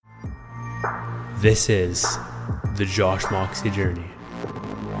This is the Josh Moxie journey.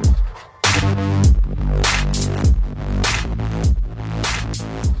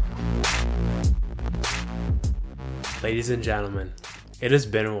 Ladies and gentlemen, it has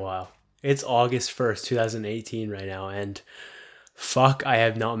been a while. It's August 1st, 2018 right now, and fuck, I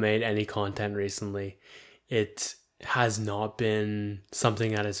have not made any content recently. It has not been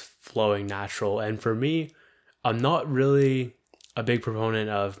something that is flowing natural, and for me, I'm not really a big proponent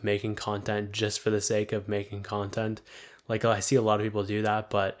of making content just for the sake of making content. Like, I see a lot of people do that,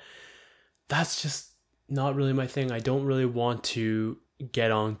 but that's just not really my thing. I don't really want to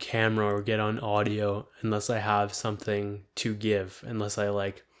get on camera or get on audio unless I have something to give, unless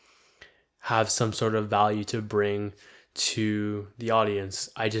I have some sort of value to bring to the audience.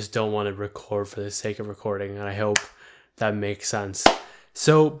 I just don't want to record for the sake of recording, and I hope that makes sense.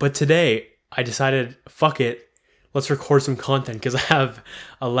 But today I decided, fuck it, let's record some content because I have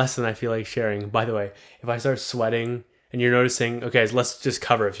a lesson I feel like sharing. By the way, if I start sweating and you're noticing, okay, let's just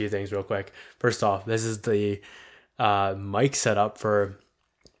cover a few things real quick. First off, this is the mic setup for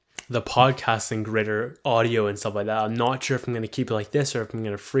the podcasting gritter audio and stuff like that. I'm not sure if I'm going to keep it like this or if I'm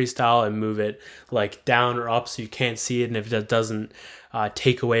going to freestyle and move it like down or up so you can't see it. And if that doesn't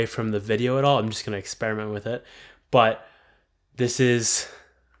take away from the video at all, I'm just going to experiment with it. But this is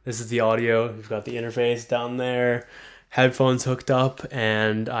the audio. We've got the interface down there, headphones hooked up,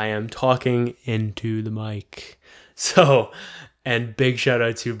 and I am talking into the mic. So, and big shout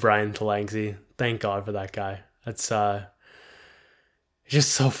out to Brian Talangsy. Thank God for that guy. That's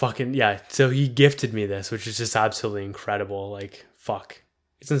just so fucking, yeah. So he gifted me this, which is just absolutely incredible. Like, fuck.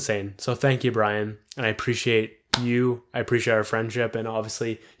 It's insane. So thank you, Brian. And I appreciate you. I appreciate our friendship. And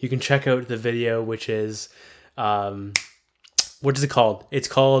obviously you can check out the video, which is, what is it called? It's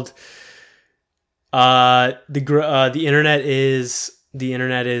called, the internet is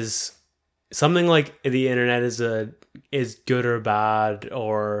something like the internet is good or bad,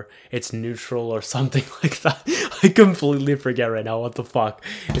 or it's neutral or something like that. I completely forget right now. What the fuck?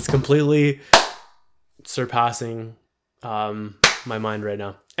 It's completely surpassing my mind right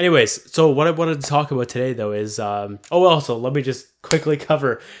now. Anyways, so what I wanted to talk about today though is also let me just quickly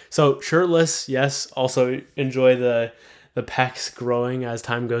cover. So shirtless, yes. Also enjoy the pecs growing as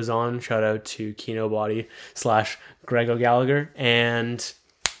time goes on. Shout out to Kino Body / Greg O'Gallagher. And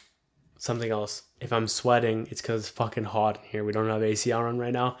something else. If I'm sweating, it's because it's fucking hot in here. We don't have AC on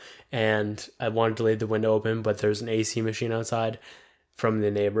right now. And I wanted to leave the window open, but there's an AC machine outside from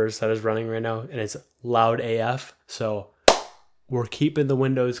the neighbors that is running right now. And it's loud AF. So we're keeping the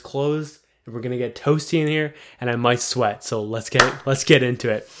windows closed. And we're going to get toasty in here. And I might sweat. So let's get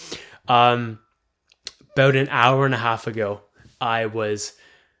into it. About an hour and a half ago, I was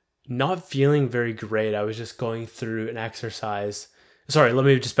not feeling very great. I was just going through an exercise. Sorry, let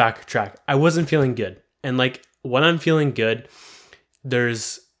me just backtrack. I wasn't feeling good. And when I'm feeling good,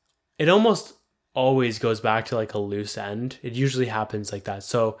 it almost always goes back to a loose end. It usually happens like that.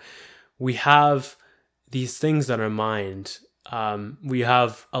 So we have these things in our mind. We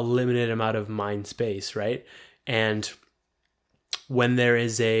have a limited amount of mind space, right? And when there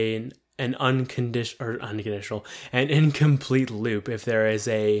is an incomplete loop, if there is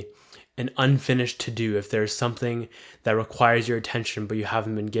an unfinished to-do, if there's something that requires your attention but you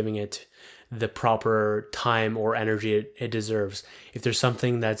haven't been giving it the proper time or energy it deserves, if there's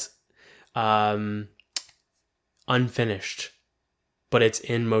something that's unfinished but it's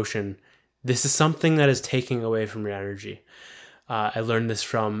in motion, this is something that is taking away from your energy. I learned this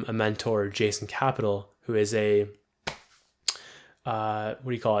from a mentor, Jason Capital, who is a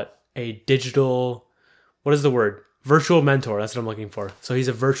virtual mentor. That's what I'm looking for. So he's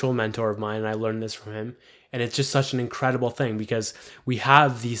a virtual mentor of mine, and I learned this from him. And it's just such an incredible thing because we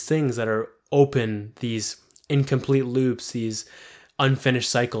have these things that are open, these incomplete loops, these unfinished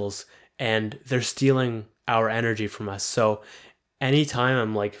cycles, and they're stealing our energy from us. So anytime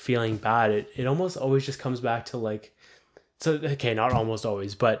I'm feeling bad, it almost always just comes back to not almost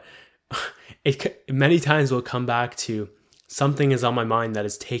always, but it many times will come back to something is on my mind that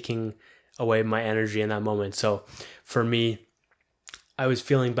is taking away my energy in that moment. So for me, I was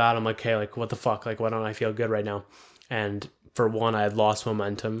feeling bad. I'm like, hey, what the fuck? Why don't I feel good right now? And for one, I had lost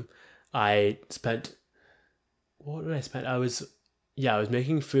momentum. What did I spend? I was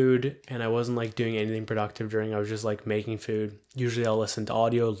making food, and I wasn't doing anything productive during. I was just making food. Usually I'll listen to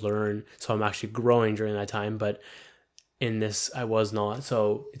audio, learn. So I'm actually growing during that time. But in this, I was not.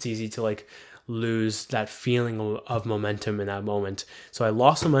 So it's easy to lose that feeling of momentum in that moment. So I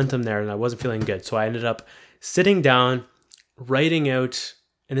lost momentum there and I wasn't feeling good. So I ended up sitting down, writing out,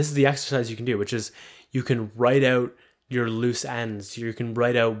 and this is the exercise you can do, which is you can write out your loose ends. You can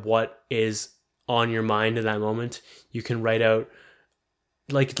write out what is on your mind in that moment, you can write out,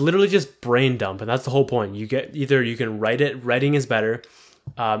 like, literally just brain dump. And that's the whole point. You can write it, writing is better,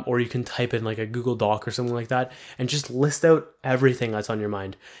 or you can type in like a Google Doc or something like that and just list out everything that's on your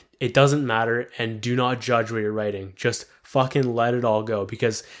mind. It doesn't matter, and do not judge what you're writing. Just fucking let it all go,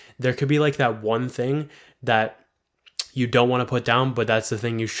 because there could be like that one thing that you don't want to put down, but that's the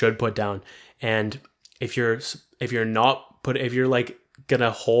thing you should put down. And if you're like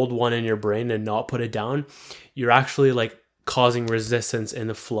gonna hold one in your brain and not put it down, you're actually like causing resistance in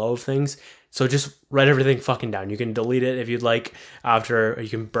the flow of things. So just write everything fucking down. You can delete it if you'd like after, or you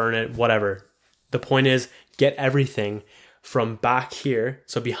can burn it, whatever. The point is, get everything from back here,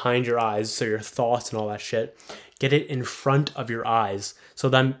 so behind your eyes, so your thoughts and all that shit, get it in front of your eyes. So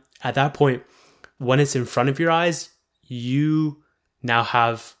then at that point, when it's in front of your eyes, you now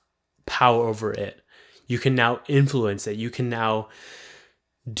have power over it. You can now influence it. You can now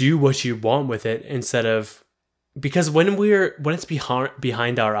do what you want with it, instead of, because when it's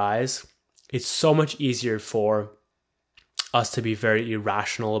behind our eyes, it's so much easier for us to be very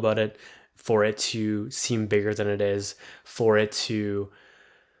irrational about it, for it to seem bigger than it is, for it to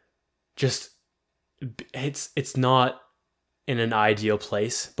just, it's not in an ideal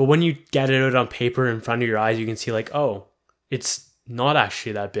place. But when you get it out on paper in front of your eyes, you can see like, oh, it's not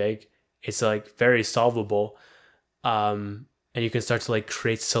actually that big. It's like very solvable. And you can start to like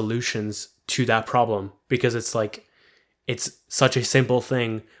create solutions to that problem, because it's like, it's such a simple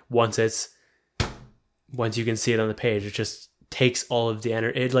thing. Once you can see it on the page, it just takes all of the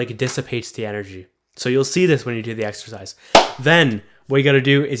energy. It like dissipates the energy. So you'll see this when you do the exercise. Then what you got to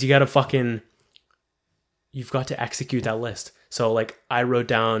do is you've got to execute that list. So like I wrote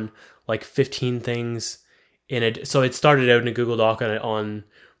down like 15 things in it. So it started out in a Google Doc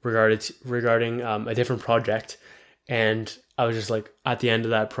regarding a different project. And I was just like, at the end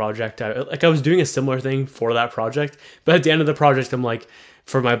of that project, I was doing a similar thing for that project, but at the end of the project, I'm like,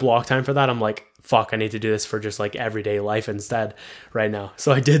 for my block time for that, I'm like, fuck, I need to do this for just like everyday life instead right now.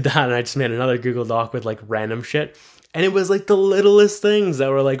 So I did that, and I just made another Google Doc with like random shit. And it was like the littlest things that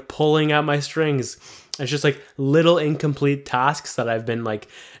were like pulling at my strings. It's just like little incomplete tasks that I've been like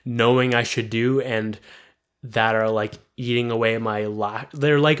knowing I should do, and that are like eating away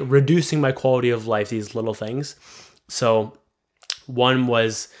they're like reducing my quality of life, these little things. So one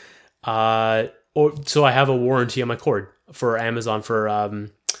was, so I have a warranty on my cord for Amazon, for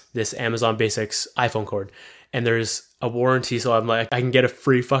this Amazon Basics iPhone cord, and there's a warranty, so I'm like, I can get a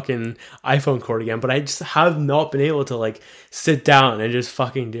free fucking iPhone cord again, but I just have not been able to like sit down and just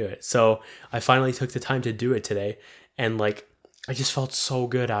fucking do it. So I finally took the time to do it today, and like I just felt so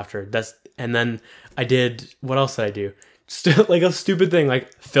good after that. And then I did, what else did I do? Just like a stupid thing,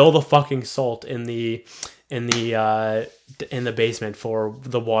 like fill the fucking salt in the basement for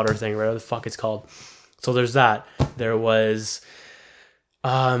the water thing, whatever the fuck it's called. So there's that. There was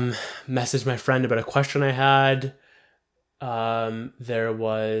message my friend about a question I had. There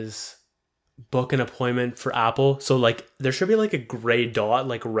was book an appointment for Apple. So like there should be like a gray dot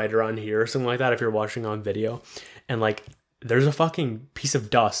like right around here or something like that if you're watching on video. And like there's a fucking piece of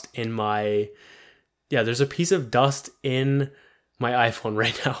dust in there's a piece of dust in my iPhone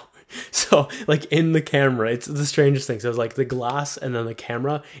right now. So like in the camera, it's the strangest thing. So it's like the glass and then the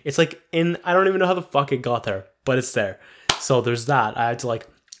camera, it's like I don't even know how the fuck it got there, but it's there. So there's that. I had to like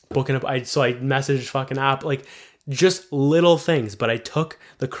book it up. So I messaged fucking app, like just little things, but I took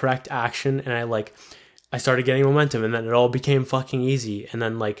the correct action, and I started getting momentum, and then it all became fucking easy. And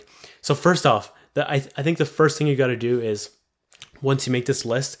then like, so first off, I think the first thing you got to do is, once you make this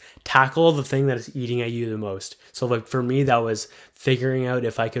list, tackle the thing that is eating at you the most. So like for me, that was figuring out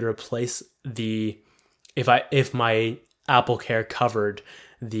if I could replace if my Apple Care covered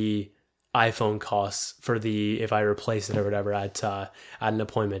the iPhone costs for if I replace it or whatever at an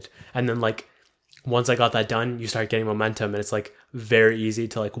appointment. And then like once I got that done, you start getting momentum, and it's like very easy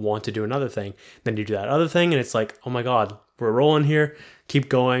to like want to do another thing. Then you do that other thing, and it's like, oh my God, we're rolling here, keep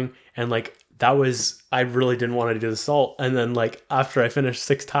going. And like I really didn't want to do the salt. And then like after I finished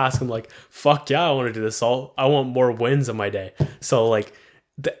 6 tasks, I'm like, fuck yeah, I want to do the salt. I want more wins in my day. So like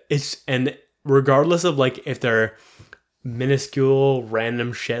and regardless of like if they're minuscule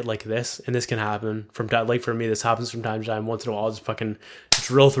random shit like this, and this can happen from time, like for me, this happens from time to time. Once in a while, I'll just fucking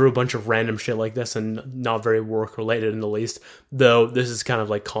drill through a bunch of random shit like this, and not very work related in the least, though this is kind of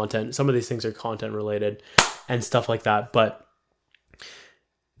like content. Some of these things are content related and stuff like that, but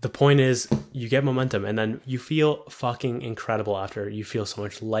the point is, you get momentum, and then you feel fucking incredible after. You feel so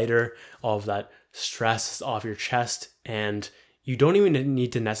much lighter. All of that stress is off your chest, and you don't even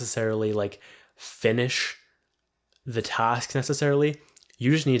need to necessarily like finish the task necessarily. You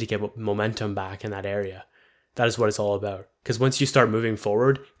just need to get momentum back in that area. That is what it's all about. Because once you start moving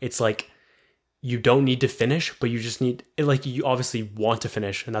forward, it's like you don't need to finish, but you just need, like, you obviously want to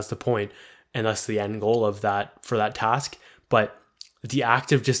finish, and that's the point, and that's the end goal of that for that task. But the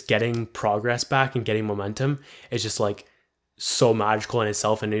act of just getting progress back and getting momentum is just like so magical in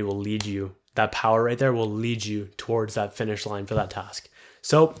itself, and it will lead you. That power right there will lead you towards that finish line for that task.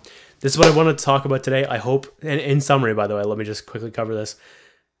 So this is what I wanted to talk about today. I hope, and in summary, by the way, let me just quickly cover this.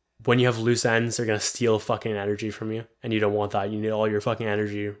 When you have loose ends, they're going to steal fucking energy from you, and you don't want that. You need all your fucking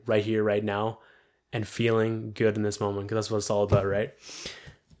energy right here, right now, and feeling good in this moment, because that's what it's all about, right?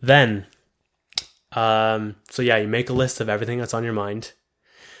 Then, so yeah, you make a list of everything that's on your mind.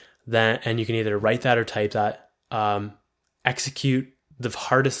 Then, and you can either write that or type that. Execute the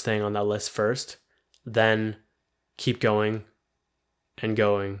hardest thing on that list first, then keep going and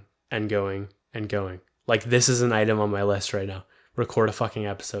going and going and going. Like, this is an item on my list right now. Record a fucking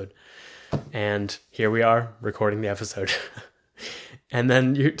episode. And here we are recording the episode. And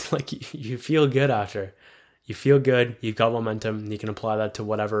then you're like, you feel good after. You feel good, you've got momentum, and you can apply that to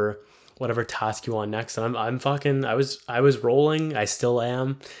whatever task you want next. And I was rolling, I still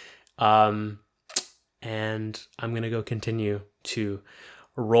am. And I'm going to go continue to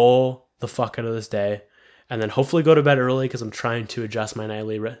roll the fuck out of this day, and then hopefully go to bed early, because I'm trying to adjust my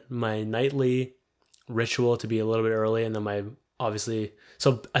nightly ritual to be a little bit early, and then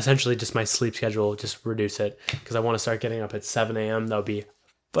so essentially just my sleep schedule, just reduce it, because I want to start getting up at 7 a.m. That would be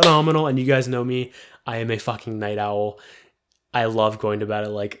phenomenal. And you guys know me, I am a fucking night owl. I love going to bed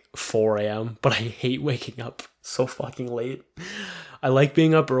at like 4 a.m., but I hate waking up so fucking late. I like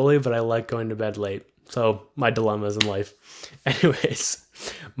being up early, but I like going to bed late. So my dilemmas in life. Anyways,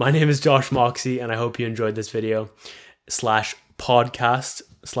 my name is Josh Moxie, and I hope you enjoyed this video / podcast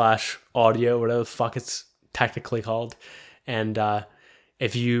 / audio, whatever the fuck it's technically called. And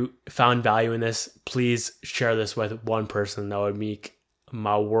if you found value in this, please share this with one person. That would make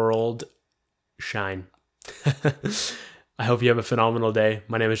my world shine. I hope you have a phenomenal day.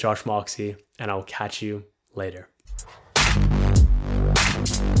 My name is Josh Moxie, and I'll catch you later.